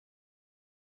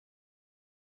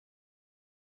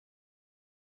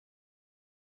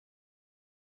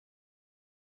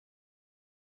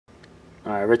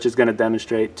Alright, Rich is going to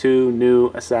demonstrate 2 new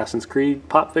Assassin's Creed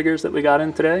pop figures that we got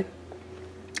in today.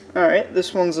 Alright,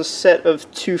 this one's a set of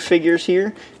 2 figures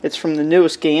here. It's from the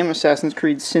newest game, Assassin's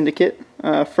Creed Syndicate.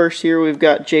 First here we've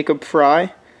got Jacob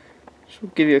Fry. So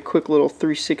we'll give you a quick little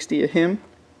 360 of him.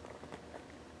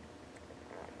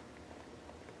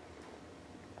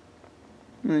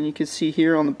 And then you can see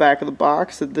here on the back of the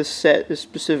box that this set is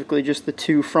specifically just the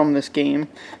 2 from this game.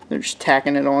 They're just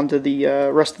tacking it on to the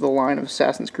rest of the line of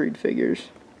Assassin's Creed figures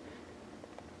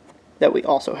that we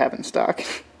also have in stock.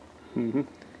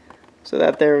 So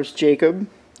that there was Jacob,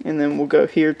 and then we'll go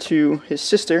here to his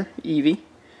sister, Evie.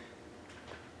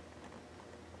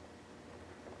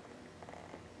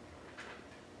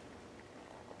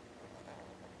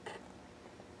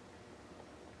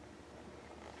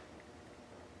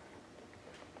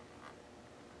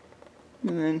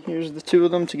 And then here's the 2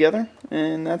 of them together,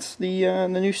 and that's the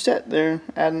new set they're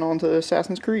adding on to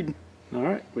Assassin's Creed.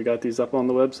 Alright, we got these up on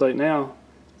the website now,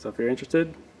 so if you're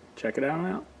interested, check it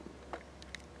out.